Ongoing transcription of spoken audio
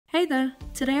Hey there!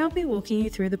 Today I'll be walking you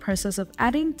through the process of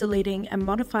adding, deleting, and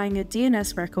modifying your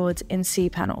DNS records in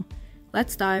cPanel.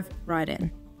 Let's dive right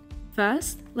in.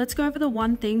 First, let's go over the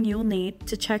one thing you'll need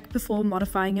to check before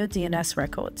modifying your DNS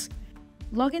records.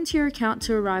 Log into your account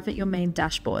to arrive at your main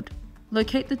dashboard.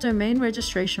 Locate the domain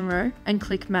registration row and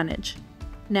click Manage.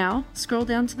 Now, scroll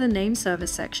down to the name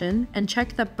service section and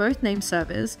check that both name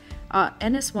servers are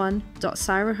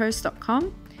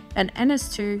ns1.syrahost.com and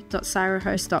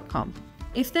ns2.syrahost.com.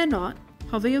 If they're not,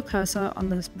 hover your cursor on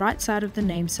the right side of the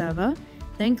name server,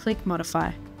 then click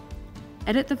Modify.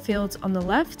 Edit the fields on the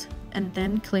left and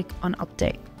then click on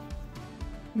Update.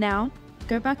 Now,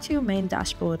 go back to your main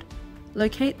dashboard.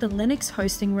 Locate the Linux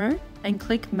hosting row and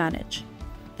click Manage.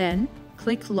 Then,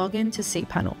 click Login to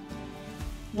cPanel.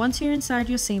 Once you're inside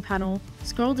your cPanel,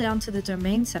 scroll down to the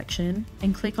Domain section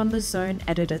and click on the Zone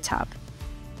Editor tab.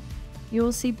 You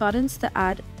will see buttons to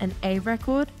add an A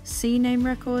record, CNAME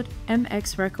record,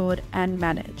 MX record, and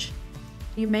Manage.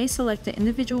 You may select the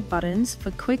individual buttons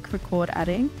for quick record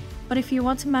adding, but if you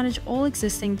want to manage all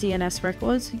existing DNS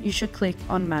records, you should click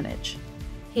on Manage.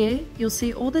 Here, you'll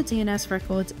see all the DNS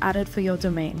records added for your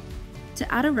domain. To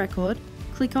add a record,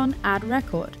 click on Add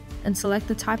Record and select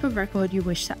the type of record you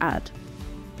wish to add.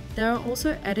 There are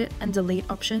also edit and delete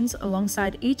options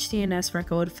alongside each DNS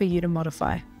record for you to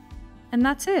modify. And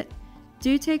that's it!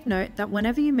 Do take note that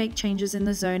whenever you make changes in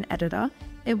the Zone Editor,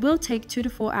 it will take 2 to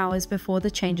 4 hours before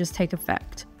the changes take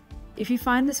effect. If you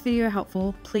find this video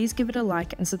helpful, please give it a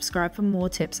like and subscribe for more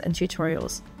tips and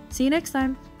tutorials. See you next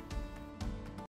time!